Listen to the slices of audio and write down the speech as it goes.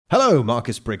Hello,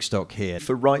 Marcus Brigstock here.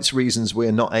 For rights reasons,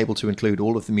 we're not able to include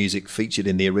all of the music featured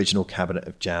in the original Cabinet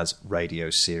of Jazz radio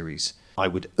series. I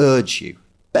would urge you,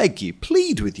 beg you,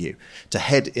 plead with you to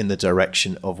head in the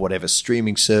direction of whatever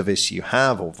streaming service you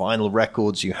have or vinyl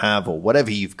records you have or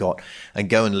whatever you've got and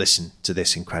go and listen to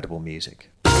this incredible music.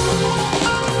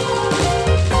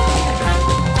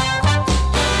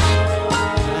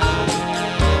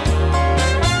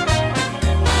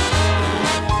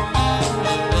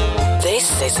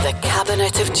 This is the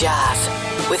Cabinet of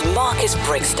Jazz with Marcus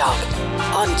Brigstock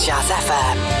on Jazz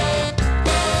FM.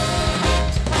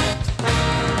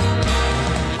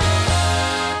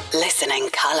 Listening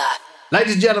colour.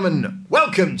 Ladies and gentlemen,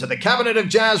 welcome to the Cabinet of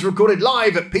Jazz, recorded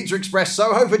live at Pizza Express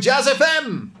Soho for Jazz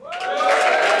FM.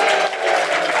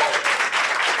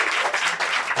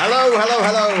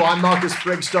 Hello. I'm Marcus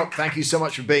Brigstock. Thank you so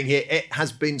much for being here. It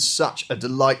has been such a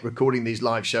delight recording these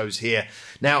live shows here.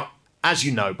 Now, as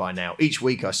you know by now, each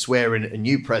week I swear in a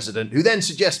new president who then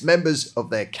suggests members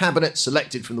of their cabinet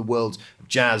selected from the world of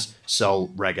jazz, soul,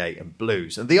 reggae and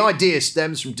blues. And the idea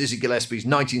stems from Dizzy Gillespie's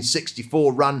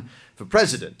 1964 run for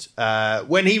president.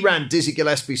 When he ran, Dizzy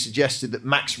Gillespie suggested that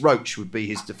Max Roach would be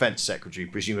his defence secretary.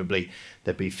 Presumably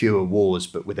there'd be fewer wars,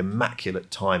 but with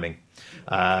immaculate timing.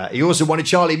 He also wanted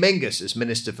Charlie Mingus as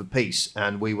Minister for Peace,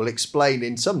 and we will explain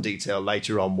in some detail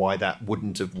later on why that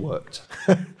wouldn't have worked.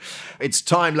 It's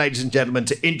time, ladies and gentlemen,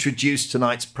 to introduce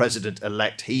tonight's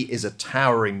president-elect. He is a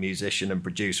towering musician and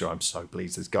producer. I'm so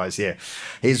pleased this guy's here.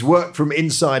 His work from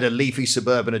inside a leafy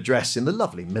suburban address in the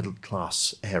lovely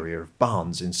middle-class area of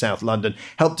Barnes in South London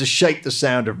helped to shape the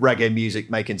sound of reggae music,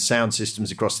 making sound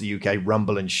systems across the UK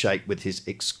rumble and shake with his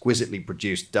exquisitely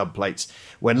produced dub plates.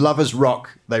 When lovers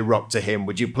rock, they rock to him.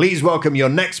 Would you please welcome your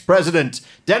next president,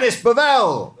 Dennis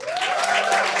Bovell?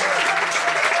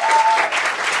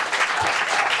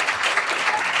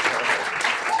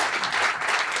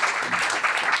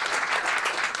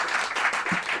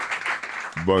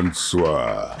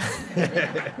 Bonsoir.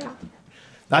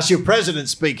 That's your president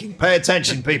speaking. Pay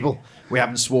attention, people. We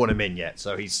haven't sworn him in yet,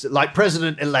 so he's like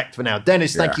president-elect for now.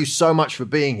 Dennis, thank you so much for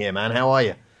being here, man. How are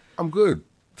you? I'm good.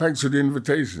 Thanks for the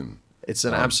invitation. It's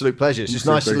an absolute pleasure. It's just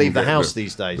nice to leave the house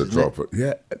these days, isn't it?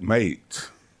 Yeah, mate.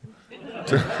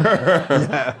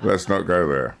 Let's not go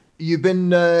there. You've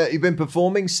been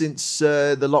performing since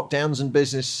the lockdowns and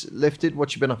business lifted.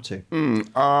 What you been up to?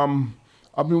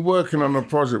 I've been working on a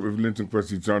project with Linton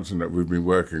Kwesi Johnson that we've been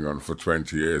working on for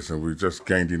 20 years, and we've just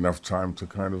gained enough time to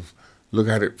kind of look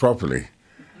at it properly.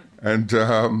 And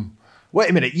wait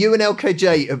a minute, you and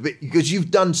LKJ, because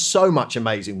you've done so much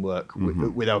amazing work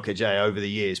with LKJ over the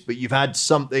years, but you've had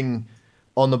something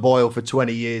on the boil for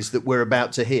 20 years that we're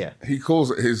about to hear. He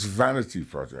calls it his vanity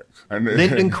project. And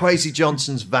Linton Kwesi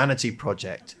Johnson's vanity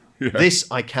project. Yeah. This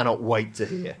I cannot wait to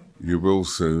hear. You will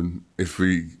soon, if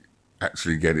we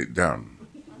actually get it done.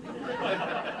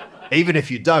 Even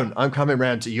if you don't, I'm coming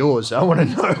round to yours. I want to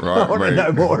know. Right, I want to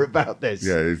know more about this.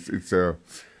 Yeah,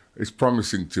 it's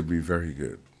promising to be very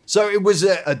good. So it was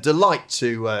a delight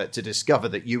to discover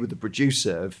that you were the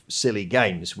producer of Silly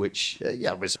Games, which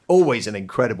was always an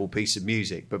incredible piece of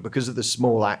music. But because of the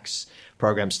Small Axe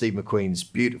program, Steve McQueen's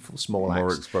beautiful Small Axe,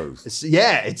 more exposed.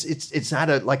 It's had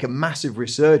a massive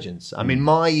resurgence. I mean,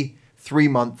 my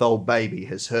 3-month-old baby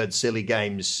has heard Silly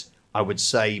Games, I would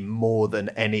say, more than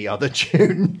any other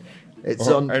tune. It's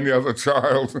on any other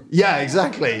child. Yeah,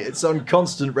 exactly. It's on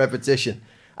constant repetition.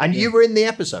 And you were in the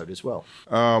episode as well.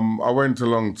 I went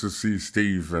along to see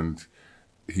Steve, and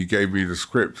he gave me the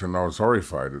script, and I was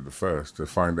horrified at the first to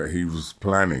find that he was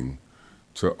planning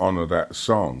to honour that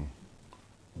song.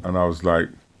 And I was like,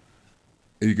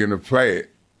 are you going to play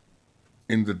it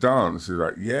in the dance? He's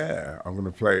like, yeah, I'm going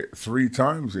to play it 3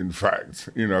 times, in fact.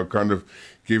 You know, kind of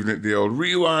giving it the old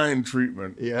rewind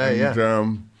treatment.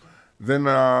 Then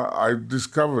I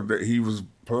discovered that he was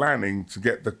planning to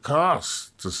get the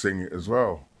cast to sing it as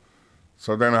well.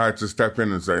 So then I had to step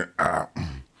in and say,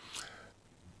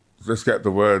 let's get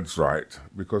the words right,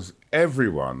 because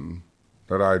everyone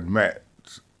that I'd met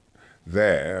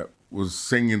there was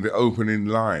singing the opening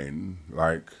line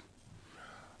like,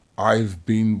 I've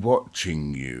been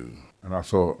watching you. And I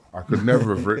thought, I could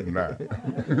never have written that.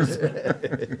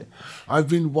 I've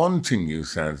been wanting you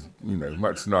sounds,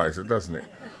 much nicer, doesn't it?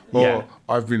 Or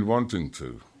I've been wanting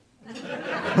to.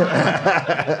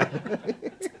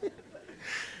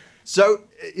 So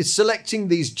selecting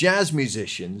these jazz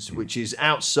musicians, which is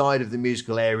outside of the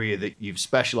musical area that you've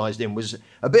specialised in, was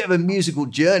a bit of a musical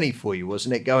journey for you,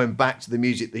 wasn't it? Going back to the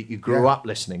music that you grew up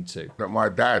listening to. My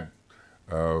dad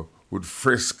would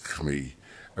frisk me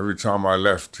every time I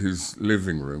left his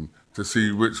living room to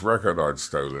see which record I'd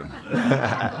stolen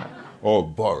or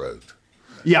borrowed.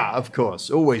 Yeah, of course.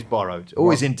 Always borrowed.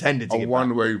 Always intended to A get back.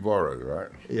 one-way borrow, right?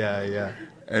 Yeah.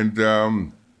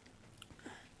 And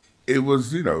it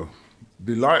was,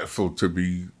 delightful to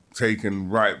be taken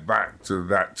right back to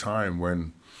that time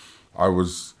when I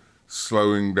was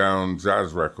slowing down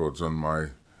jazz records on my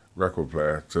record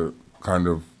player to kind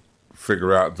of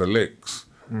figure out the licks,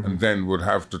 and then would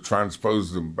have to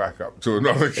transpose them back up to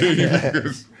another key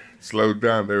because slowed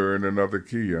down, they were in another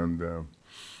key. And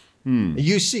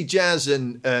You see jazz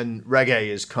and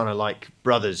reggae as kind of like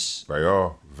brothers. they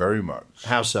are very much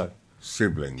How so?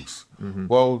 siblings.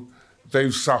 Well,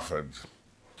 they've suffered.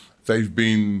 They've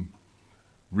been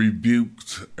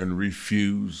rebuked and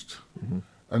refused,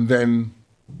 and then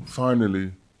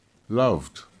finally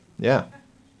loved. Yeah.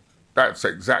 That's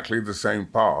exactly the same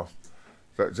path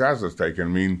that jazz has taken. I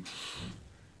mean,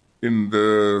 in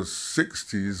the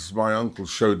 60s, my uncle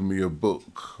showed me a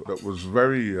book that was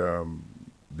very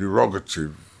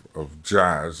derogative of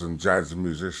jazz and jazz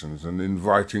musicians and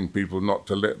inviting people not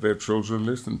to let their children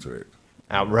listen to it.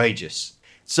 Outrageous.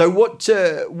 So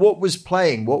what was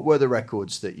playing? What were the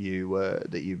records that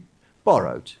you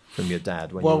borrowed from your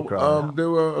dad when you were growing up? There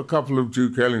were a couple of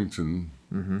Duke Ellington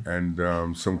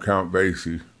and some Count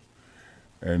Basie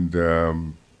and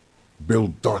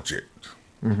Bill Doggett.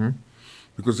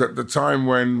 Because at the time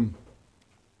when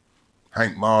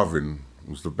Hank Marvin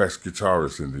was the best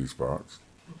guitarist in these parts,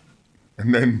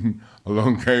 and then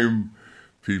along came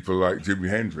people like Jimi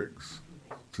Hendrix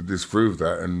to disprove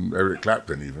that, and Eric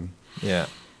Clapton even. Yeah.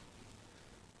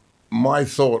 My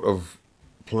thought of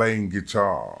playing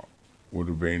guitar would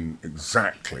have been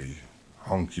exactly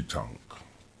honky-tonk.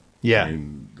 Yeah. I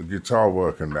mean, the guitar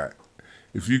work and that.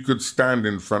 If you could stand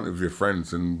in front of your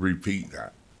friends and repeat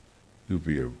that, you'd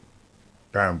be a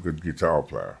damn good guitar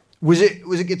player. Was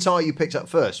it guitar you picked up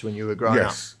first when you were growing up?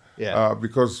 Yes. Yeah.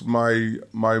 Because my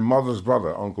mother's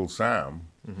brother, Uncle Sam,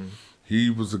 he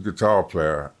was a guitar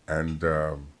player and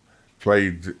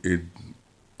played in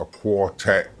a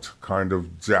quartet, kind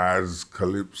of jazz,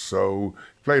 calypso,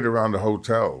 played around the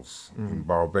hotels in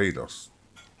Barbados.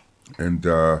 And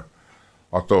I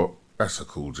thought, that's a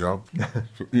cool job.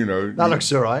 That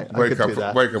looks all right. Wake up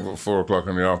at 4 o'clock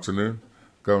in the afternoon,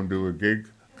 go and do a gig,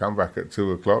 come back at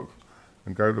 2 o'clock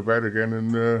and go to bed again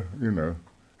and,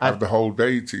 have the whole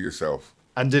day to yourself.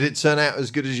 And did it turn out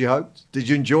as good as you hoped? Did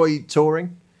you enjoy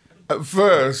touring? At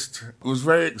first, it was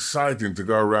very exciting to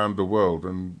go around the world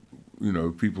and,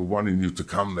 people wanting you to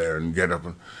come there and get up.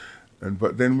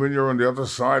 But then when you're on the other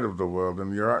side of the world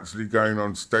and you're actually going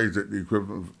on stage at the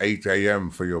equivalent of 8 a.m.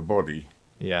 for your body,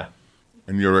 Yeah.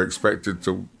 and you're expected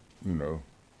to,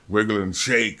 wiggle and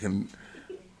shake, and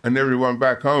everyone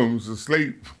back home's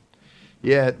asleep.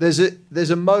 Yeah, there's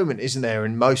a moment, isn't there,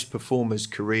 in most performers'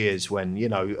 careers when,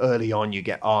 early on you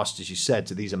get asked, as you said,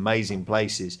 to these amazing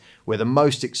places where the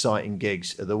most exciting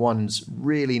gigs are the ones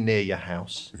really near your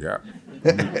house. Yeah,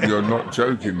 you're not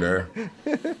joking there.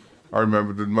 I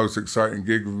remember the most exciting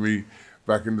gig with me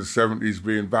back in the 70s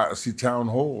being Battersea Town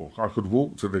Hall. I could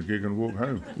walk to the gig and walk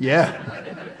home. Yeah,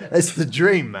 that's the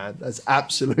dream, man. That's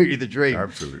absolutely the dream.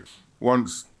 Absolutely.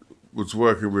 Once was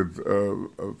working with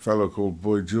a fellow called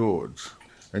Boy George,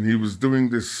 and he was doing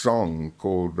this song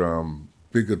called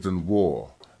Bigger Than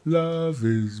War. Love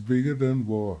is bigger than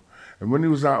war. And when he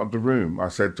was out of the room, I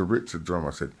said to Richard Drum, I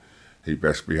said, he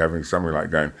best be having something like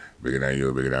going, bigger than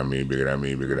you, bigger than me, bigger than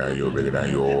me, bigger than you, bigger than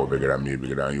you, bigger than me,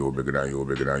 bigger than you, bigger than you,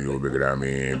 bigger than you, bigger than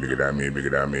me, bigger than me, bigger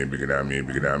than me, bigger than me,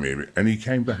 bigger than me. And he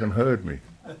came back and heard me.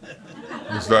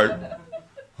 It's like,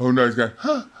 oh no, he's going,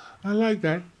 huh, I like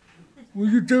that. Will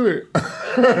you do it?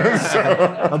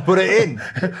 And put it in.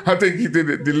 I think he did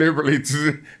it deliberately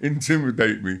to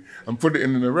intimidate me and put it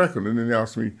in the record. And then he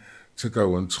asked me to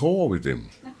go and tour with him.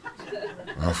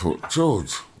 I thought,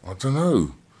 George, I don't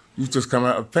know. You've just come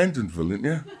out of Pentonville, didn't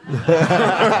you?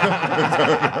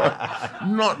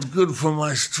 Not good for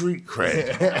my street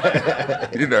cred.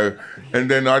 And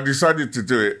then I decided to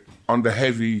do it under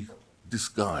heavy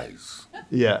disguise.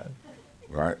 Yeah.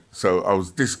 Right? So I was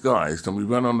disguised and we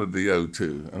went on the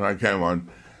O2 and I came on,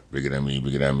 bigger than me,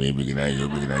 bigger than me, bigger than you,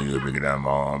 bigger than you, bigger than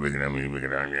mom, bigger than me, bigger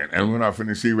than you. And when I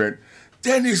finished, he went,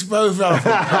 Dennis Bovell.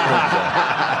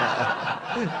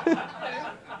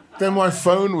 Then my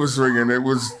phone was ringing. It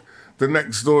was the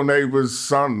next door neighbour's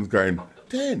son going,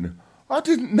 Den, I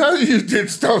didn't know you did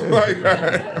stuff like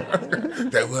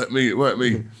that. That weren't me, it weren't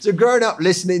me. So growing up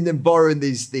listening and borrowing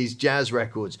these jazz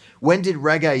records, when did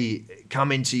reggae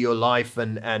come into your life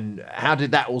and how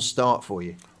did that all start for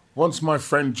you? Once my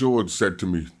friend George said to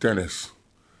me, Dennis,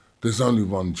 there's only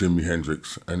one Jimi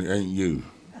Hendrix and it ain't you.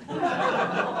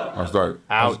 I was like,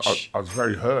 ouch. I was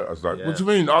very hurt. I was like, What do you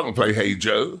mean? I can play Hey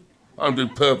Joe. I can do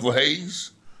Purple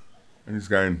Haze. And he's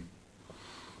going,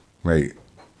 mate,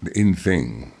 the in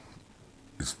thing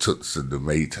is Toots and the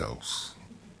Maytals.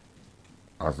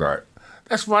 I was like,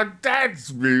 that's my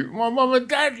dad's music. My mum and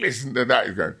dad listen to that.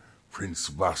 He's going, Prince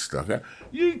Buster. I go,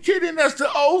 you kidding? That's the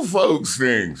old folks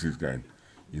things. He's going,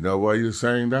 you know why you're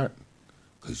saying that?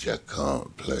 Because you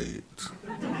can't play it.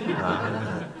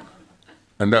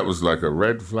 And that was like a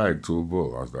red flag to a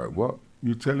bull. I was like, what?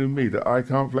 You telling me that I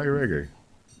can't play reggae?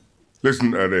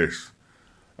 Listen to this.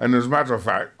 And as a matter of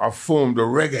fact, I formed a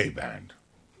reggae band.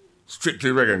 Strictly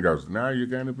reggae. And goes, now you're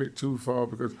going a bit too far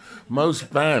because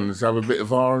most bands have a bit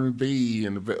of R&B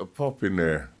and a bit of pop in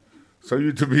there. So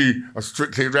you to be a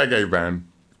strictly reggae band,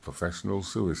 professional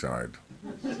suicide.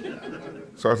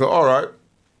 So I thought, all right,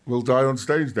 we'll die on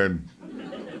stage then.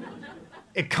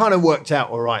 It kind of worked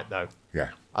out all right, though. Yeah.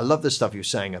 I love the stuff you're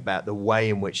saying about the way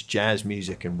in which jazz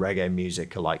music and reggae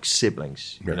music are like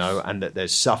siblings, you know, and that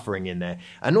there's suffering in there.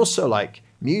 And also, like,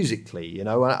 musically, you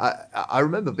know, I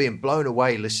remember being blown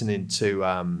away listening to,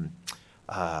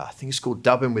 I think it's called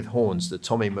Dubbing with Horns, the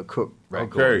Tommy McCook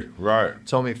record. Okay, right.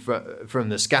 Tommy from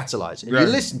the Scatterlights. And Yeah, you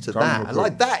listen to Tommy that, McCook. and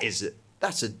like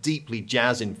that's a deeply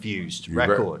jazz-infused You bet.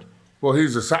 record. Well,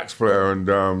 he's a sax player,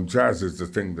 and jazz is the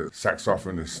thing that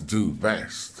saxophonists do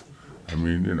best. I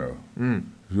mean, you know,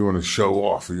 if you want to show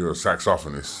off, you're a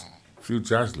saxophonist, a few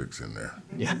jazz licks in there.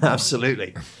 Yeah,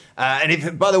 absolutely. And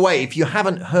if, by the way, if you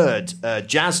haven't heard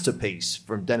Jazz to Peace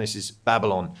from Dennis's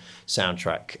Babylon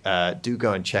soundtrack, do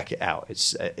go and check it out.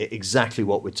 It's exactly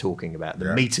what we're talking about,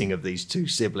 the meeting of these two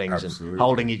siblings and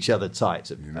holding each other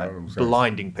tight. It's a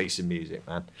blinding piece of music,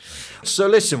 man. So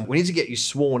listen, we need to get you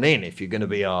sworn in if you're going to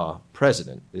be our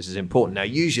president. This is important. Now,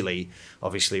 usually,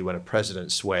 obviously, when a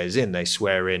president swears in, they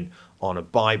swear in on a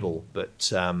Bible, but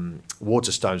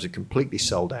Waterstones are completely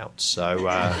sold out. So,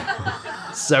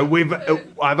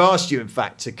 I've asked you, in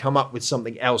fact, to come up with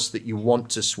something else that you want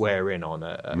to swear in on,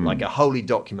 like a holy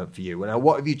document for you. Now,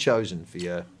 what have you chosen for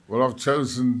your? Well, I've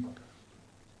chosen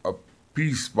a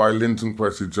piece by Linton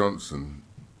Kwesi Johnson.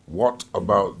 What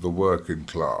about the working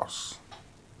class?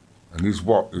 And his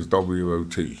what is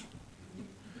W-O-T.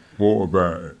 What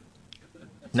about it?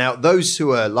 Now, those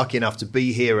who are lucky enough to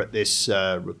be here at this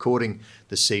recording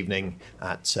this evening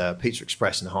at Pizza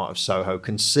Express in the heart of Soho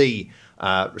can see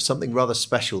something rather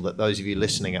special that those of you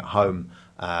listening at home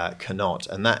cannot,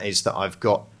 and that is that I've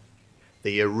got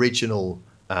the original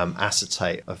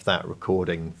acetate of that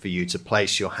recording for you to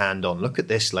place your hand on. Look at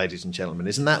this, ladies and gentlemen.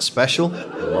 Isn't that special?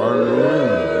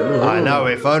 I know,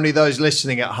 if only those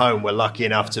listening at home were lucky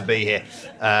enough to be here.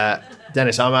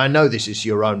 Dennis, I know this is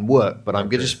your own work, but I'm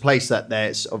going to just place that there.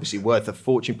 It's obviously worth a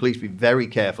fortune. Please be very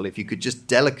careful. If you could just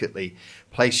delicately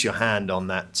place your hand on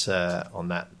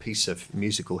that piece of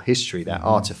musical history, that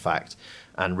artifact,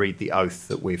 and read the oath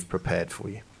that we've prepared for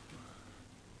you.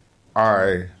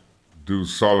 I do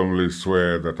solemnly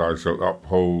swear that I shall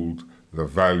uphold the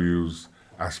values,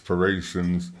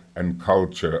 aspirations, and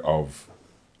culture of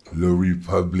the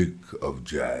Republic of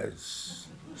Jazz,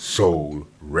 Soul,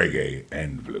 Reggae,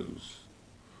 and Blues.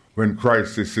 When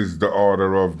crisis is the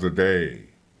order of the day,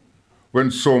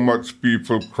 when so much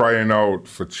people crying out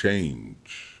for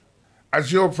change.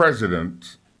 As your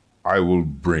president, I will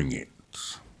bring it.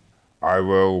 I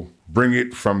will bring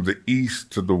it from the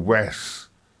east to the west,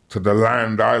 to the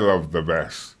land I love the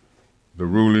best. The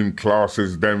ruling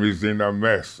classes, them is in a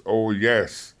mess. Oh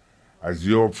yes, as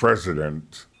your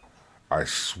president, I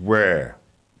swear,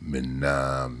 me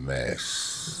nah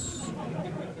mess.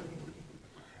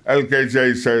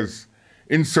 LKJ says,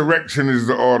 insurrection is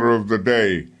the order of the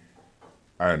day,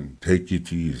 and take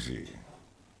it easy.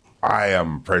 I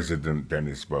am President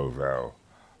Dennis Bovell.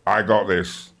 I got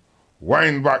this.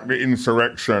 Wind back the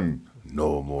insurrection.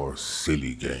 No more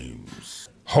silly games.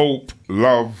 Hope,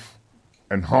 love,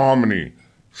 and harmony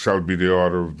shall be the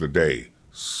order of the day.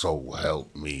 So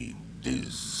help me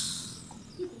this.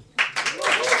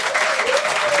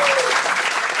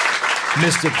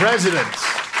 Mr. President,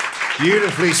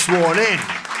 beautifully sworn in.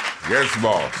 Yes,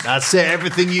 boss. That's it.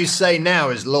 Everything you say now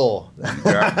is law.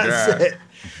 That's it.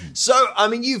 So, I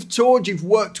mean, you've toured, you've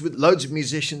worked with loads of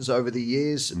musicians over the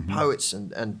years, and poets,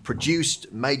 and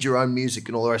produced, made your own music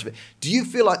and all the rest of it. Do you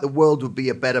feel like the world would be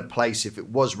a better place if it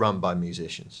was run by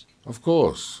musicians? Of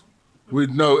course.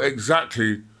 We'd know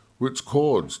exactly which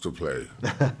chords to play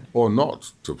or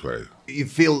not to play. You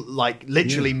feel like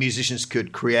literally musicians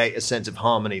could create a sense of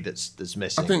harmony that's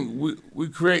missing? I think we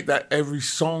create that every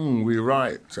song we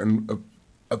write and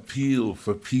appeal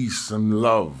for peace and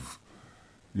love,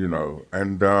 you know,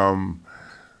 and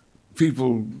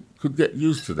people could get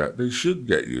used to that. They should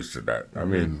get used to that. I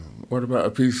mean, what about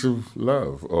a piece of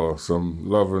love or some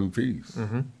love and peace?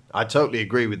 I totally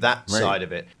agree with that Right. side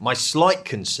of it. My slight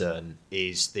concern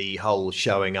is the whole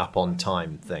showing up on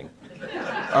time thing.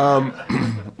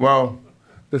 Well,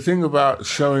 the thing about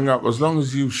showing up, as long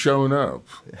as you've shown up,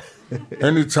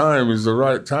 any time is the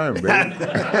right time, baby.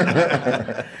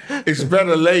 It's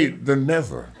better late than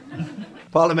never.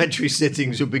 Parliamentary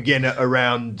sittings will begin at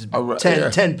around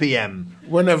 10 p.m.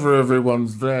 Whenever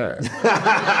everyone's there.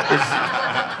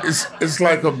 It's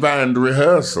like a band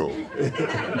rehearsal.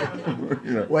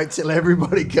 Wait till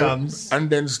everybody comes. And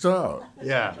then start.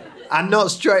 Yeah. And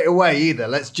not straight away either.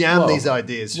 Let's jam these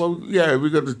ideas. Well, yeah, we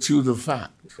got to chew the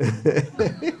fat.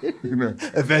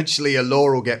 Eventually a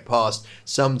law will get passed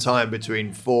sometime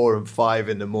between 4 and 5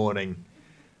 in the morning.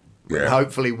 Yeah.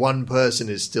 Hopefully one person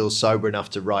is still sober enough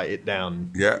to write it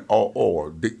down. Yeah, or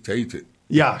dictate it.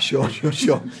 Yeah, sure.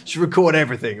 Should record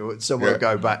everything. Someone will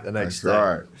go back the next day.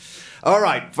 That's right. All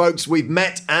right, folks, we've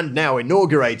met and now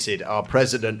inaugurated our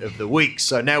President of the Week.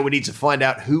 So now we need to find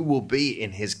out who will be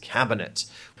in his cabinet.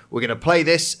 We're going to play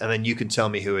this and then you can tell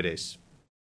me who it is.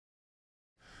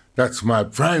 That's my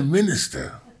Prime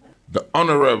Minister, the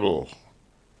Honourable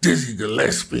Dizzy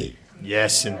Gillespie.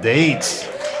 Yes, indeed.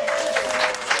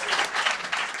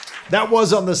 That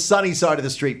was On the Sunny Side of the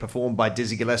Street, performed by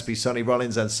Dizzy Gillespie, Sonny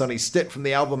Rollins and Sonny Stitt from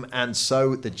the album And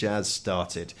So the Jazz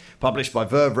Started. Published by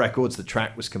Verve Records, the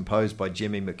track was composed by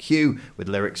Jimmy McHugh with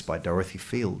lyrics by Dorothy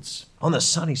Fields. On the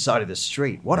Sunny Side of the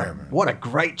Street. What a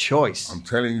great choice. I'm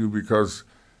telling you because,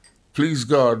 please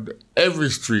God, every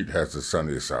street has a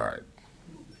sunny side,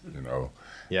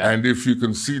 Yeah. And if you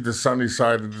can see the sunny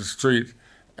side of the street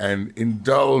and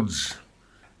indulge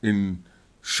in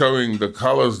showing the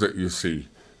colors that you see,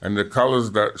 and the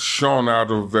colors that shone out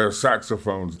of their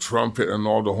saxophones, trumpet, and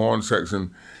all the horn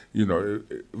section,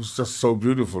 it was just so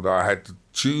beautiful that I had to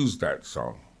choose that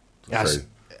song. Yes.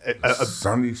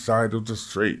 Sunny Side of the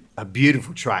Street. A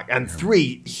beautiful track. And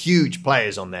 3 huge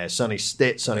players on there. Sonny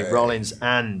Stitt, Sonny Rollins,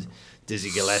 and Dizzy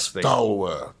Gillespie.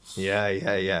 Stalwart.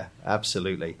 Yeah.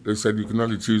 Absolutely. They said you can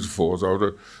only choose 4, so I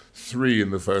was 3 in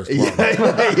the first one.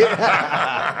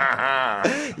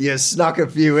 You snuck a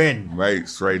few in. Mate,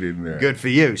 straight in there. Good for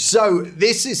you. So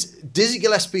this is Dizzy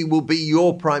Gillespie will be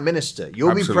your Prime Minister.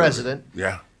 You'll be President.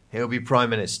 Yeah. He'll be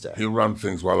Prime Minister. He'll run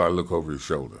things while I look over his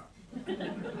shoulder.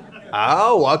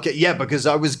 Oh, okay. Yeah, because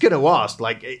I was going to ask,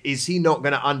 is he not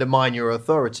going to undermine your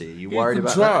authority? Are you worried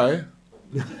about try.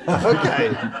 that?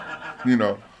 Okay.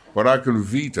 But I can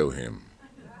veto him.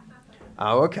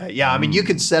 Oh, okay. Yeah, I mean, you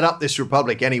can set up this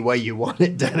republic any way you want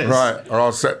it, Dennis. Right, or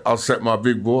I'll set my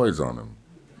big boys on him.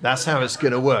 That's how it's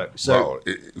going to work. So, well,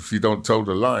 if you don't toe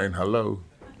the line, hello.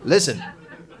 Listen,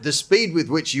 the speed with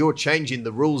which you're changing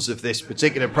the rules of this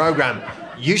particular program,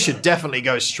 you should definitely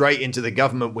go straight into the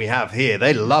government we have here.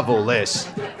 They love all this.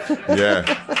 Yeah,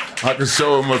 I can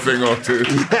show them a thing or two.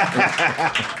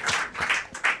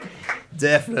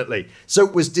 Definitely. So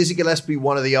was Dizzy Gillespie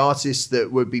one of the artists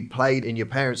that would be played in your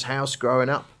parents' house growing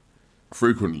up?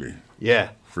 Frequently.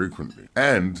 Yeah. Frequently.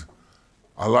 And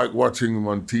I like watching him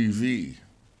on TV.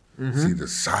 Mm-hmm. See the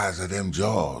size of them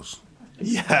jaws.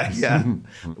 Yeah.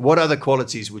 What other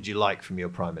qualities would you like from your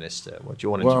Prime Minister? What do you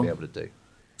want him to be able to do?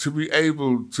 To be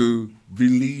able to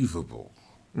believable.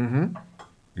 Mm-hmm.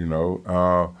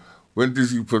 When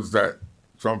Dizzy puts that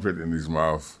trumpet in his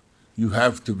mouth, you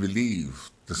have to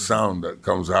believe the sound that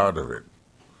comes out of it.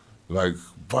 Like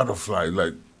butterfly,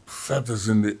 like feathers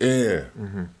in the air.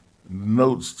 Mm-hmm.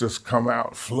 Notes just come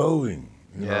out flowing.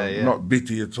 Not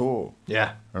bitty at all.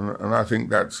 Yeah. And I think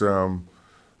that's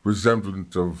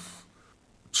resemblant of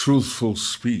truthful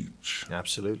speech.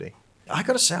 Absolutely. I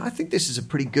got to say, I think this is a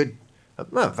pretty good,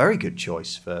 very good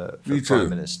choice for Prime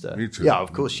Minister. Me too. Yeah,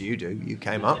 of course you do. You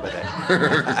came up with it.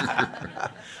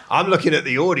 I'm looking at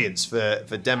the audience for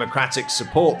democratic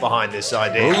support behind this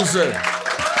idea. Who's it?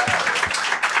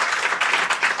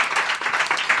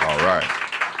 All right.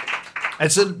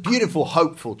 It's a beautiful,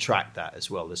 hopeful track, that as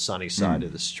well, The Sunny Side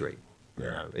of the Street.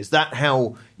 Yeah. Is that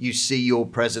how you see your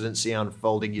presidency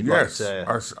unfolding? Yes,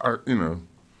 I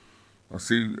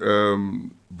see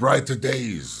brighter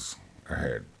days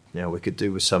ahead. Yeah, we could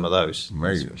do with some of those.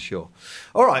 Maybe. For sure.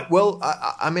 All right, well,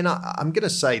 I'm going to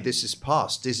say this is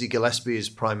past. Dizzy Gillespie is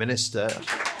Prime Minister.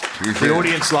 The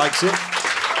audience likes it.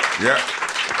 Yeah.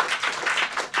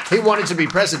 He wanted to be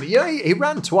president. He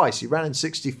ran twice. He ran in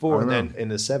 1964 and then in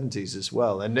the 1970s as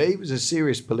well. And he was a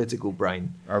serious political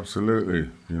brain. Absolutely.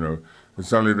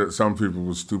 It's only that some people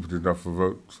were stupid enough to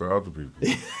vote for other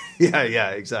people.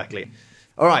 Yeah, exactly.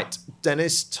 All right,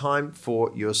 Dennis, time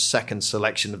for your second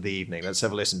selection of the evening. Let's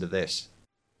have a listen to this.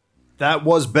 That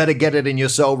was Better Get It In Your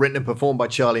Soul, written and performed by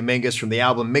Charlie Mingus from the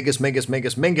album Mingus, Mingus,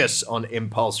 Mingus, Mingus on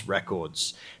Impulse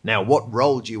Records. Now, what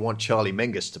role do you want Charlie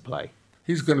Mingus to play?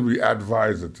 He's going to be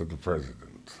advisor to the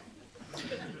president.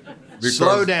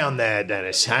 Slow down there,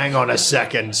 Dennis. Hang on a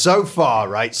second. So far,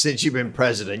 right, since you've been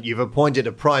president, you've appointed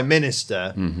a prime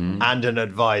minister and an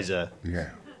advisor. Yeah.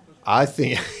 I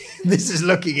think this is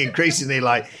looking increasingly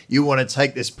like you want to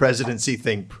take this presidency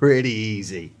thing pretty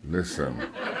easy. Listen.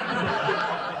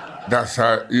 That's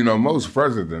how, most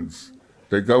presidents,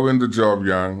 they go in the job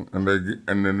young, and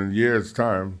then in a year's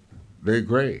time, they're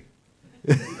gray.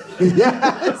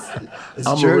 Yes,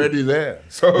 I'm true. already there.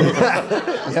 So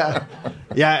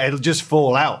yeah, it'll just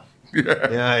fall out.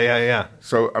 Yeah.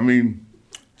 So,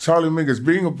 Charlie Mingus,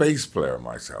 being a bass player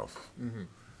myself,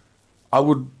 I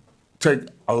would take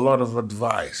a lot of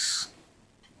advice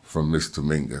from Mr.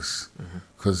 Mingus,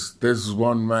 because there's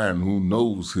one man who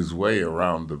knows his way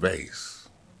around the bass.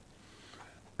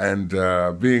 And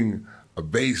being a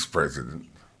bass president,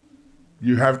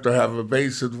 you have to have a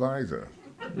bass advisor.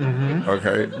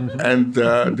 Okay? And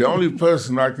the only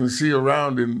person I can see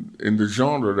around in the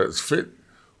genre that's fit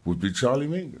would be Charlie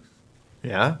Mingus.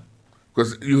 Yeah?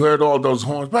 Because you heard all those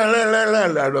horns,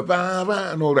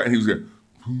 and all that, and he was going,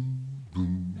 boom,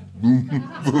 boom, boom,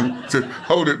 boom. So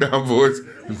hold it down, boys.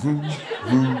 Boom,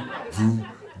 boom, boom.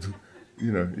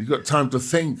 You got time to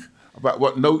think about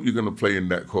what note you're going to play in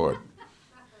that chord.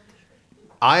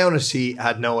 I honestly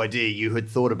had no idea you had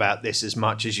thought about this as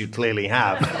much as you clearly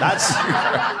have.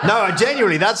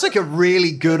 Genuinely, that's like a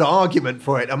really good argument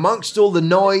for it. Amongst all the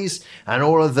noise and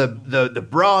all of the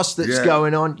brass that's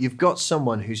going on, you've got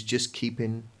someone who's just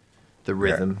keeping the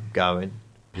rhythm going,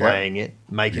 playing it,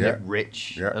 making it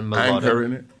rich and melodic. Anchor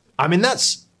in it.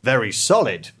 That's very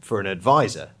solid for an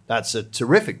advisor. That's a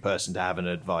terrific person to have an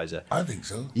advisor. I think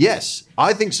so. Yes,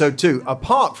 I think so too.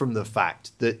 Apart from the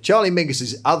fact that Charlie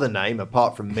Mingus's other name,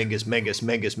 apart from Mingus, Mingus,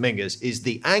 Mingus, Mingus, is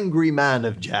the Angry Man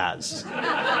of Jazz.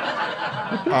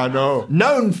 I know.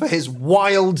 Known for his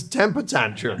wild temper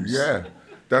tantrums. Yeah,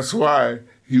 that's why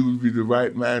he would be the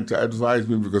right man to advise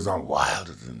me, because I'm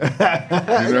wilder than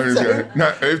that. You know what I'm saying?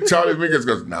 Now, if Charlie Mingus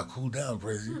goes, now cool down,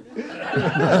 Prezi.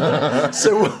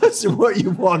 So what you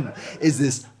want is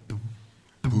this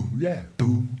boom, yeah,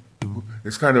 boom, boom.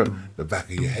 It's kind of the back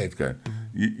of your head going,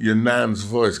 your nan's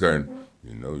voice going,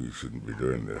 you shouldn't be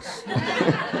doing this.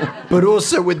 But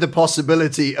also with the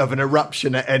possibility of an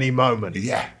eruption at any moment.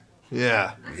 Yeah.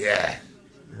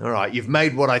 All right, you've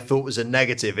made what I thought was a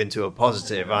negative into a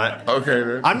positive. Okay,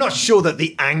 then. I'm not sure that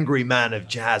the Angry Man of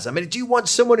Jazz. Do you want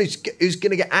someone who's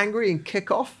going to get angry and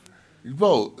kick off?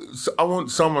 Well, I want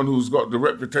someone who's got the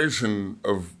reputation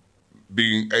of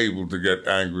being able to get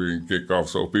angry and kick off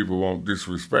so people won't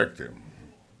disrespect him.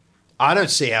 I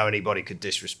don't see how anybody could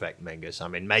disrespect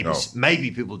Mingus. Maybe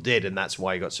people did, and that's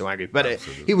why he got so angry. But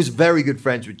he was very good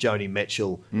friends with Joni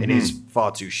Mitchell in his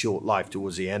far too short life.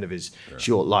 Towards the end of his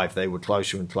short life, they were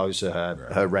closer and closer.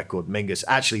 Her record, Mingus,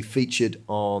 actually featured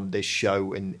on this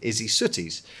show in Izzy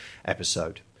Sooty's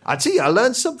episode. I tell you, I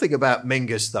learned something about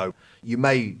Mingus, though. You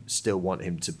may still want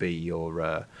him to be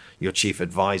your chief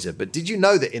advisor, but did you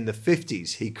know that in the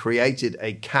 50s he created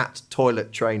a cat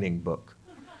toilet training book?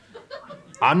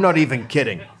 I'm not even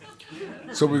kidding.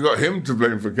 So we got him to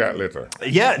blame for cat litter.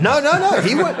 Yeah, no.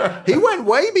 He went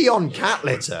way beyond cat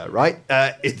litter, right?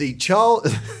 The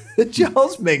Charles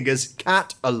Mingus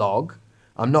cat-a-log.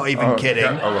 I'm not even kidding.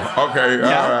 Okay, all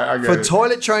right, I get for it.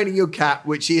 toilet training your cat,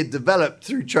 which he had developed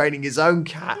through training his own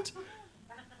cat.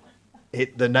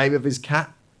 The name of his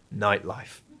cat,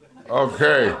 Nightlife.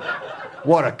 Okay.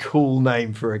 What a cool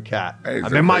name for a cat.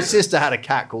 Hey, my sister had a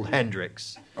cat called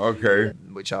Hendrix. Okay.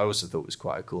 Which I also thought was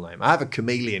quite a cool name. I have a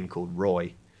chameleon called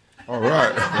Roy. All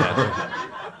right.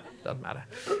 Doesn't matter.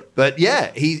 But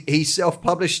yeah, he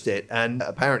self-published it and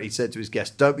apparently said to his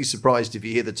guests, don't be surprised if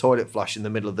you hear the toilet flush in the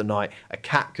middle of the night. A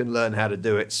cat can learn how to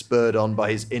do it, spurred on by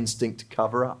his instinct to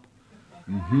cover up.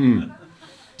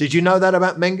 Did you know that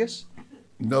about Mingus?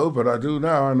 No, but I do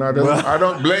now, and I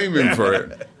don't blame him for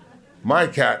it. My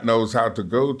cat knows how to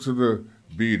go to the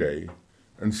bidet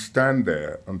and stand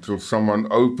there until someone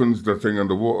opens the thing and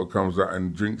the water comes out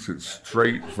and drinks it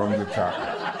straight from the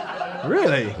tap.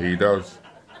 Really? He does.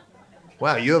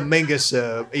 Wow, you and Mingus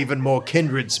are even more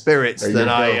kindred spirits than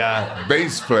I...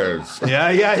 Bass players.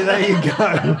 Yeah, there you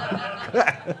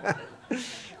go.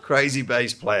 Crazy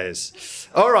bass players.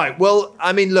 All right, well,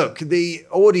 look, the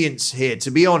audience here,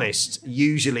 to be honest,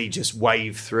 usually just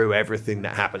wave through everything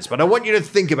that happens. But I want you to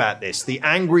think about this. The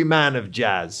Angry Man of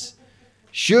Jazz.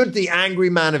 Should the Angry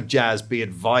Man of Jazz be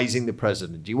advising the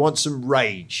president? Do you want some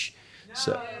rage,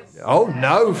 So, oh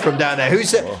no, from down there. Who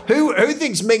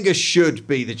thinks Mingus should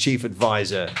be the chief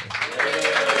advisor?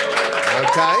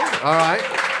 Okay, all right.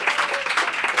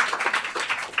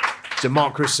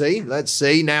 Democracy. Let's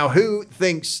see. Now, who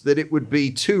thinks that it would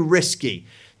be too risky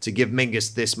to give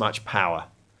Mingus this much power?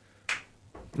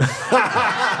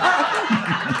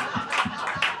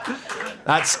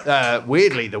 That's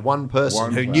weirdly the one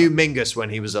person who knew Mingus when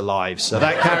he was alive. So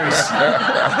that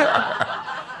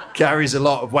carries a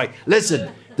lot of weight.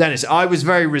 Listen, Dennis, I was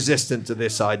very resistant to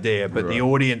this idea, but the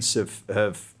audience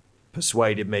have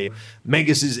persuaded me.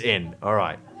 Mingus is in. All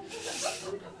right.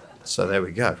 So there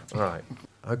we go. All right.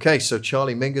 Okay, so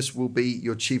Charlie Mingus will be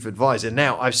your chief advisor.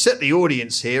 Now, I've set the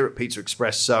audience here at Pizza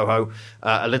Express Soho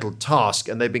a little task,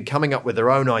 and they've been coming up with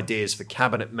their own ideas for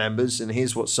cabinet members, and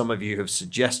here's what some of you have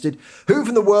suggested. Who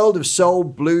from the world of soul,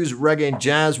 blues, reggae, and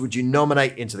jazz would you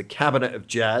nominate into the cabinet of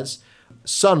jazz?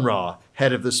 Sun Ra,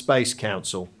 head of the Space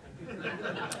Council.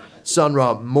 Sun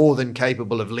Ra, more than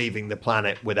capable of leaving the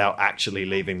planet without actually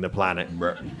leaving the planet.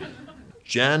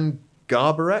 Jan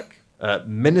Garbarek,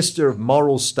 Minister of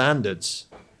Moral Standards.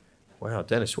 Wow,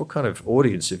 Dennis, what kind of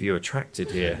audience have you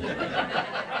attracted here?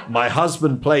 My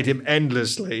husband played him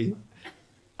endlessly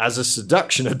as a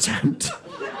seduction attempt.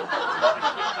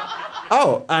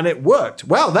 Oh, and it worked.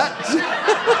 Well, that's...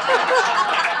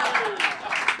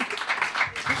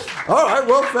 All right,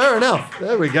 well, fair enough.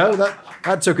 There we go.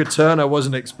 That took a turn I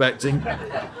wasn't expecting.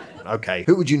 Okay,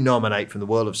 who would you nominate from the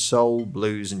world of soul,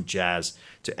 blues, and jazz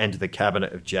to enter the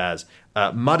cabinet of jazz?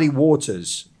 Muddy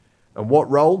Waters. And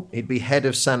what role? He'd be head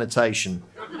of sanitation.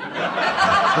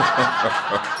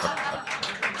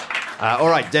 All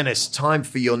right, Dennis, time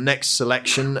for your next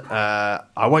selection.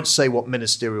 I won't say what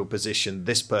ministerial position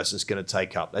this person's going to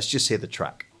take up. Let's just hear the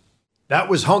track. That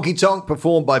was Honky Tonk,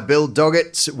 performed by Bill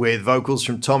Doggett with vocals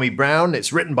from Tommy Brown.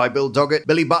 It's written by Bill Doggett,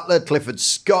 Billy Butler, Clifford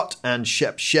Scott, and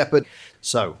Shep Shepherd.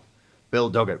 So, Bill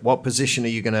Doggett, what position are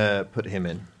you going to put him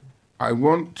in? I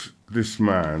want this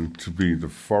man to be the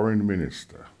foreign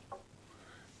minister,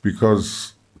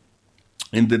 because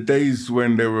in the days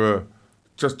when there were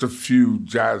just a few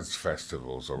jazz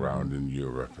festivals around in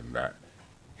Europe and that,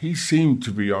 he seemed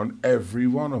to be on every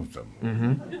one of them.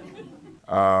 Mm-hmm.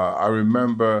 I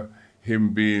remember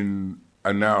him being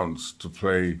announced to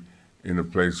play in a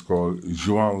place called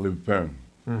Juan Le Pen.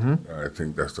 Mm-hmm. I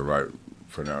think that's the right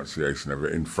pronunciation of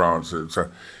it, in France.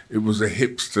 It was a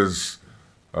hipster's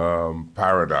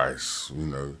paradise, you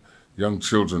know. Young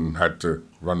children had to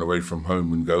run away from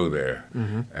home and go there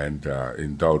and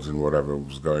indulge in whatever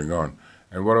was going on.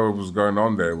 And whatever was going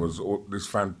on there was this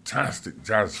fantastic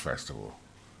jazz festival.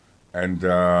 And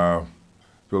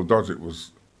Bill Doggett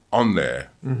was on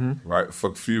there, right, for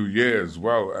a few years.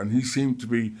 Well, and he seemed to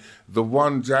be the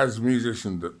one jazz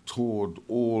musician that toured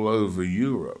all over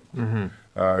Europe,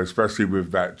 especially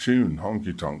with that tune,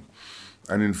 Honky Tonk.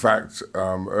 And in fact,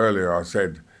 earlier I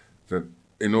said that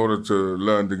in order to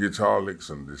learn the guitar licks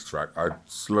on this track, I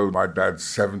slowed my dad's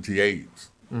 78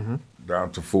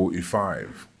 down to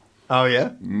 45. Oh,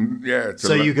 yeah? Yeah.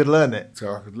 So you could learn it?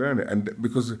 So I could learn it. And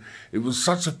because it was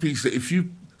such a piece that if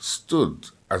you stood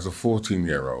as a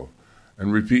 14-year-old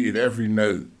and repeated every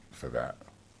note for that,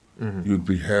 you'd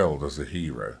be hailed as a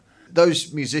hero.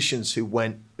 Those musicians who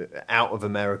went out of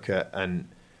America, and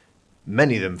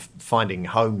many of them finding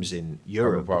homes in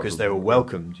Europe because they were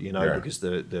welcomed, you know, because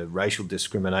the racial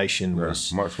discrimination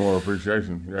was... Much more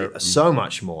appreciation, So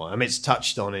much more. I mean, it's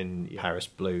touched on in Paris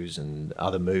Blues and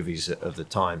other movies of the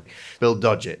time. Bill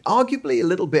Doggett, arguably a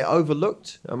little bit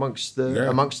overlooked amongst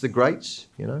the greats,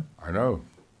 you know? I know.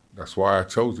 That's why I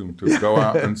told him to go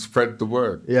out and spread the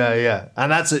word. Yeah.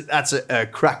 And that's a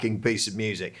cracking piece of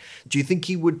music. Do you think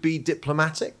he would be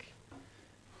diplomatic?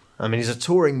 I mean, he's a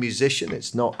touring musician.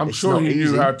 I'm sure he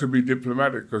knew how to be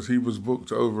diplomatic because he was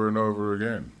booked over and over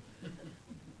again.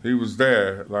 He was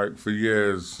there like for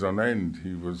years on end.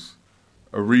 He was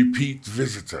a repeat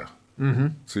visitor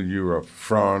to Europe,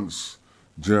 France,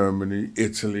 Germany,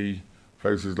 Italy,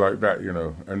 places like that, you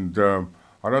know. And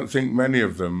I don't think many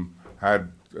of them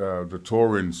had the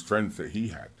touring strength that he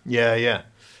had. Yeah.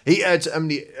 He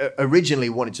originally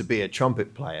wanted to be a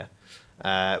trumpet player.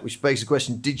 Which begs the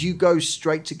question, did you go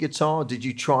straight to guitar? Did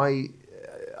you try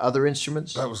other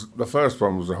instruments? The first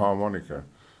one was a harmonica.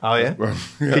 Oh, yeah?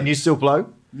 Can you still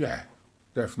blow? Yeah,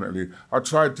 definitely. I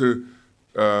tried to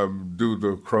do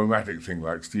the chromatic thing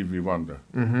like Stevie Wonder,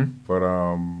 but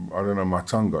I don't know, my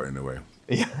tongue got in the way.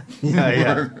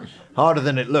 Yeah. Harder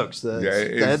than it looks.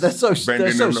 They're so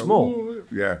small.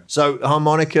 Yeah. So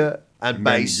harmonica and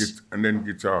bass. And then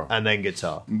guitar.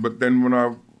 But then when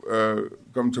I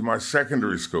come to my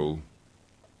secondary school,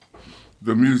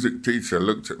 the music teacher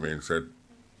looked at me and said,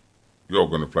 you're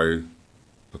going to play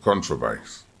the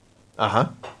contrabass. Uh-huh.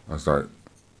 I was like,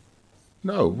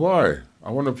 no, why?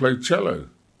 I want to play cello.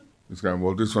 He's going,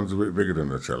 well, this one's a bit bigger than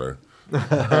the cello.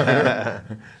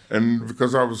 And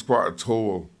because I was quite a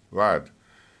tall lad,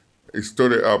 he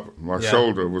stood it up. My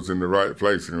shoulder was in the right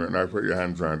place. And he went, now put your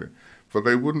hands around it. But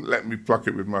they wouldn't let me pluck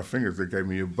it with my fingers. They gave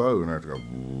me a bow, and I had to go,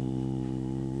 ooh.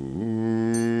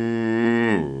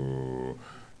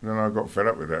 And then I got fed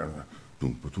up with that.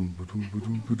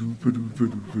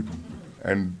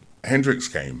 And Hendrix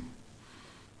came.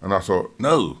 And I thought,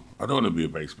 no, I don't want to be a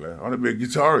bass player. I want to be a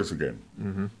guitarist again.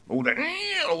 Mm-hmm. All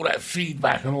that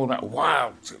feedback and all that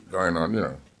wild going on, you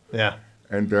know. Yeah.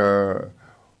 And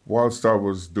whilst I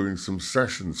was doing some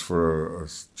sessions for a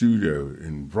studio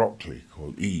in Brockley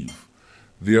called Eve,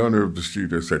 the owner of the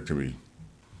studio said to me,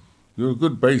 you're a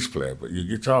good bass player, but your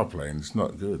guitar playing is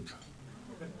not good.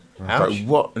 I was like,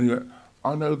 what? And he went,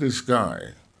 I know this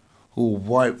guy who'll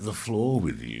wipe the floor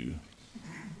with you.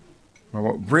 I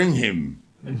went, bring him.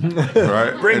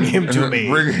 Right? Bring him to me.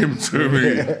 Bring him to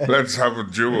me. Let's have a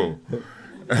duel.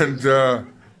 And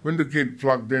when the kid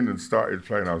plugged in and started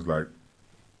playing, I was like,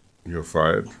 you're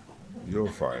fired. You're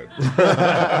fired.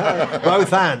 Both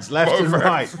hands, left and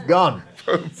right. Gone.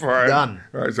 Fired. Done.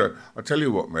 Right, so I'll tell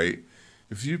you what, mate.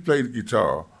 If you play the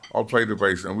guitar, I'll play the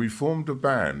bass. And we formed a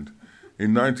band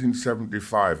in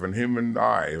 1975, and him and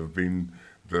I have been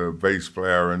the bass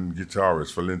player and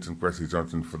guitarist for Linton Kwesi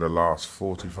Johnson for the last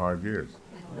 45 years.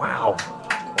 Wow.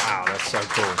 Wow, that's so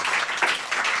cool.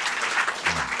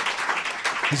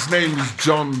 His name is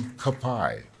John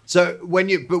Kapai. So when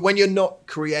you're not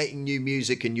creating new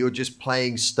music and you're just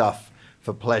playing stuff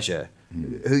for pleasure,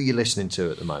 who are you listening to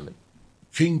at the moment?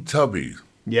 King Tubby.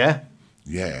 Yeah?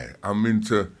 Yeah, I'm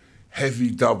into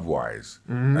heavy dub-wise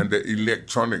and the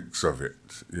electronics of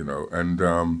it, you know, and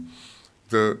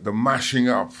the mashing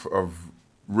up of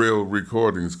real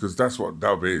recordings, because that's what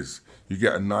dub is. You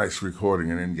get a nice recording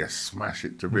and then you smash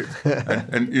it to bits.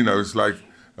 and you know, it's like,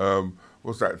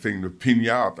 what's that thing, the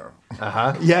piñata?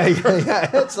 Uh-huh. Yeah.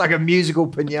 It's like a musical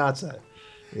piñata.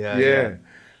 Yeah.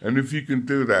 And if you can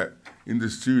do that in the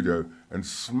studio and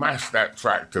smash that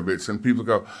track to bits and people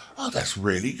go, oh, that's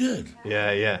really good.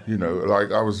 Yeah. You know,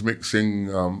 like I was mixing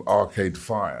Arcade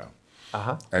Fire.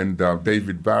 Uh-huh. And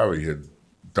David Bowie had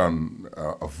done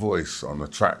a voice on a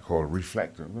track called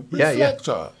Reflector. Reflector.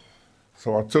 Yeah.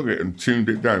 So I took it and tuned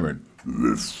it down and went,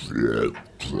 Reflector.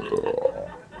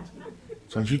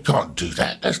 So you can't do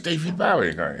that. That's David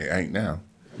Bowie. Going, it ain't now.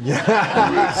 Yeah.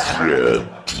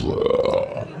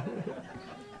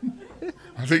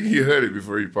 I think he heard it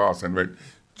before he passed and went,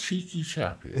 cheeky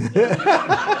chappy.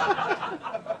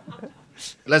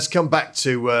 Let's come back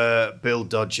to Bill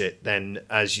Dodgett then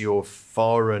as your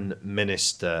foreign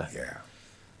minister. Yeah.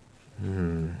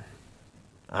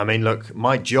 I mean, look,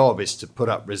 my job is to put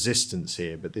up resistance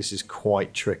here, but this is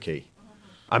quite tricky.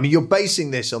 I mean, you're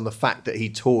basing this on the fact that he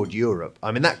toured Europe.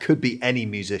 I mean, that could be any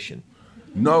musician.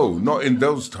 No, not in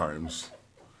those times.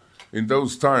 In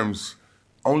those times,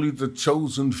 only the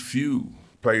chosen few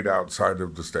played outside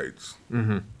of the States.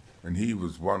 Mm-hmm. And he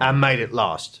was one. And made it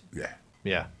last.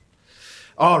 Yeah.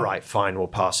 All right, fine, we'll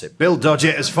pass it. Bill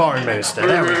Dodgett as foreign minister.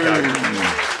 There we go.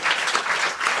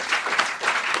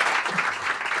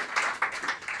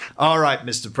 All right,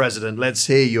 Mr. President, let's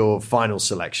hear your final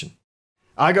selection.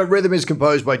 I Got Rhythm is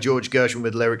composed by George Gershwin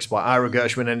with lyrics by Ira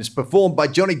Gershwin, and it's performed by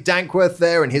Johnny Dankworth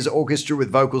there and his orchestra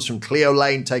with vocals from Cleo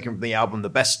Lane, taken from the album The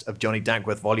Best of Johnny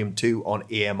Dankworth Volume 2 on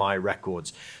EMI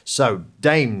Records. So,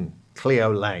 Dame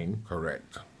Cleo Lane.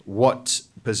 Correct. What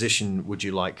position would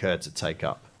you like her to take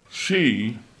up?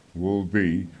 She will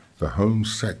be the Home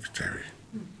Secretary.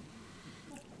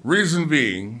 Reason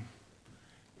being,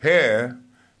 here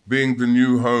being the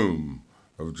new home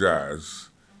of jazz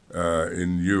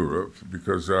in Europe,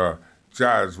 because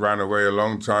jazz ran away a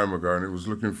long time ago and it was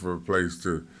looking for a place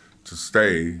to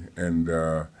stay, and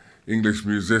English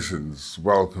musicians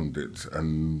welcomed it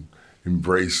and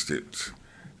embraced it.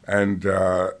 And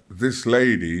this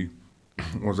lady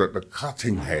was at the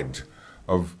cutting head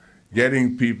of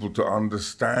getting people to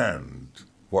understand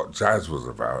what jazz was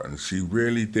about, and she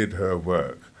really did her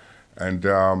work. And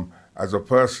as a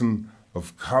person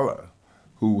of color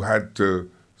who had to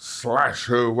slash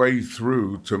her way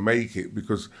through to make it,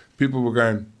 because people were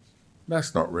going,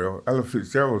 that's not real. Ella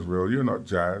Fitzgerald's real, you're not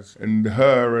jazz. And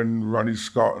her and Ronnie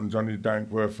Scott and Johnny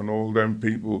Dankworth and all them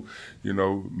people, you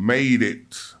know, made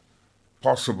it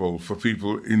possible for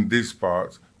people in this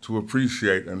part to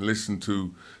appreciate and listen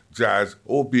to jazz,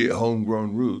 albeit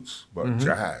homegrown roots, but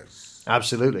jazz.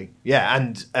 Absolutely. Yeah,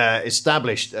 and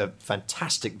established a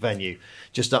fantastic venue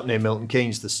just up near Milton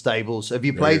Keynes, the Stables. Have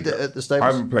you played at the Stables? I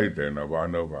haven't played there, no, but I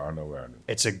know where it is.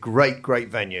 It's a great, great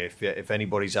venue if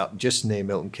anybody's up just near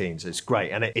Milton Keynes. It's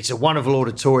great. And it's a wonderful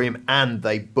auditorium, and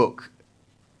they book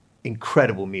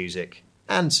incredible music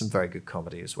and some very good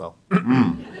comedy as well.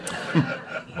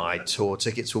 My tour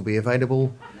tickets will be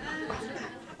available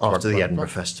after the Edinburgh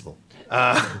Festival.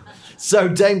 So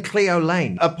Dame Cleo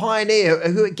Lane, a pioneer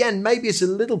who, again, maybe is a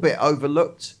little bit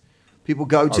overlooked. People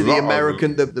go to the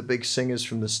American, the big singers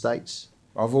from the States.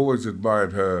 I've always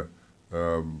admired her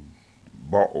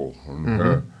bottle and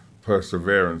her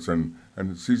perseverance, and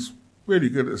she's really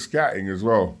good at scatting as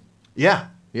well. Yeah,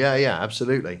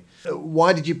 absolutely.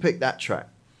 Why did you pick that track,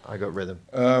 I Got Rhythm?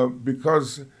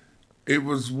 Because it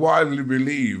was widely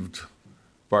believed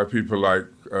by people like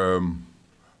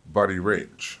Buddy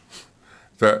Rich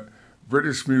that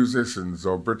British musicians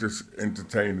or British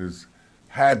entertainers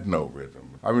had no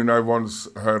rhythm. I mean, I once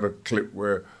heard a clip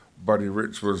where Buddy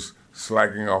Rich was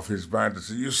slagging off his band and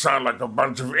said, "You sound like a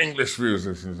bunch of English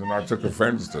musicians," and I took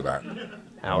offence to that.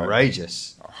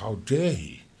 Outrageous. Like, how dare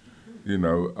he? You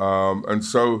know, and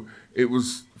so it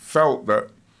was felt that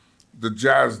the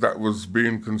jazz that was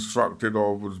being constructed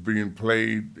or was being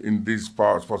played in these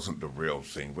parts wasn't the real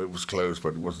thing. It was close,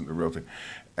 but it wasn't the real thing.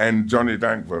 And Johnny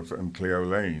Dankworth and Cleo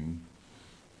Lane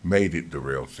made it the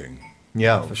real thing.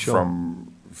 Yeah, for sure.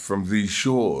 From these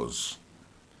shores.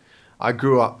 I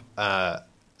grew up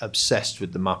obsessed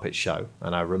with the Muppet Show,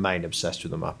 and I remain obsessed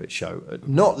with the Muppet Show,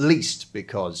 not least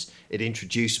because it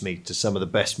introduced me to some of the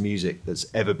best music that's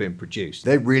ever been produced.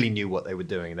 They really knew what they were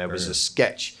doing. There was a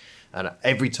sketch, and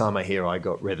every time I hear I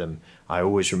Got Rhythm, I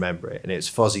always remember it, and it's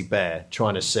Fozzie Bear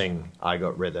trying to sing I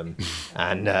Got Rhythm,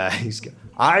 and he's going,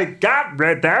 I got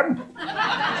rhythm!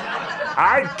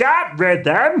 I got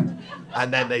rhythm!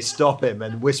 And then they stop him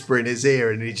and whisper in his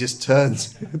ear, and he just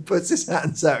turns, puts his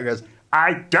hands out and goes,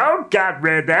 I don't got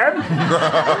rhythm.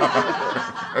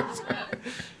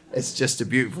 It's just a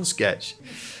beautiful sketch.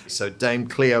 So Dame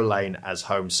Cleo Lane as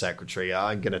Home Secretary.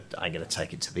 I'm gonna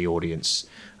take it to the audience.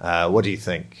 What do you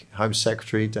think, Home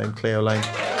Secretary Dame Cleo Lane?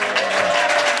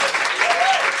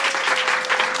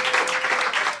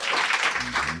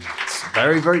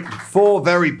 It's four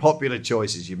very popular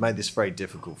choices. You've made this very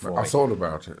difficult for me. I thought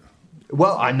about it.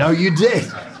 Well, I know you did.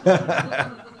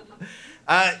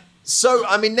 So,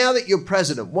 I mean, now that you're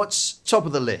president, what's top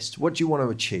of the list? What do you want to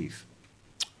achieve?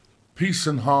 Peace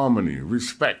and harmony,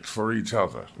 respect for each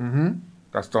other. Mm-hmm.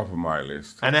 That's top of my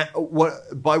list. And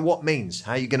by what means?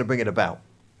 How are you going to bring it about?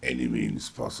 Any means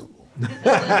possible.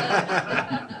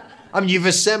 I mean, you've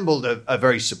assembled a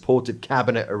very supportive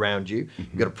cabinet around you.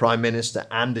 You've got a prime minister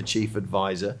and a chief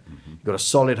advisor. You've got a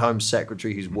solid home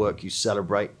secretary whose work you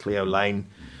celebrate, Cleo Lane,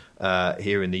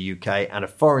 here in the UK, and a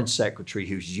foreign secretary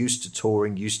who's used to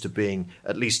touring, used to being,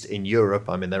 at least in Europe.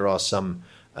 I mean, there are some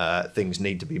things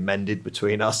need to be mended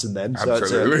between us and them. So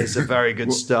it's a very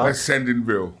good start. Let's send in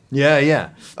Bill. Yeah.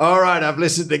 All right, I've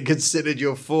listened and considered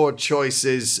your four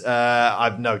choices.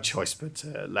 I've no choice but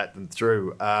to let them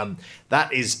through.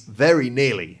 That is very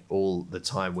nearly all the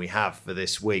time we have for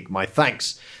this week. My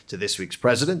thanks to this week's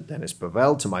president, Dennis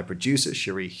Bovell, to my producer,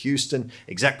 Cherie Houston,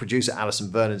 exec producer,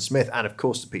 Alison Vernon-Smith, and of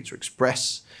course, the Pizza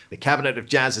Express. The Cabinet of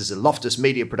Jazz is a Loftus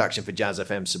media production for Jazz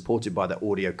FM, supported by the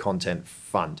Audio Content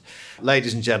Fund.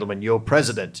 Ladies and gentlemen, your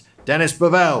president, Dennis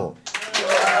Bovell.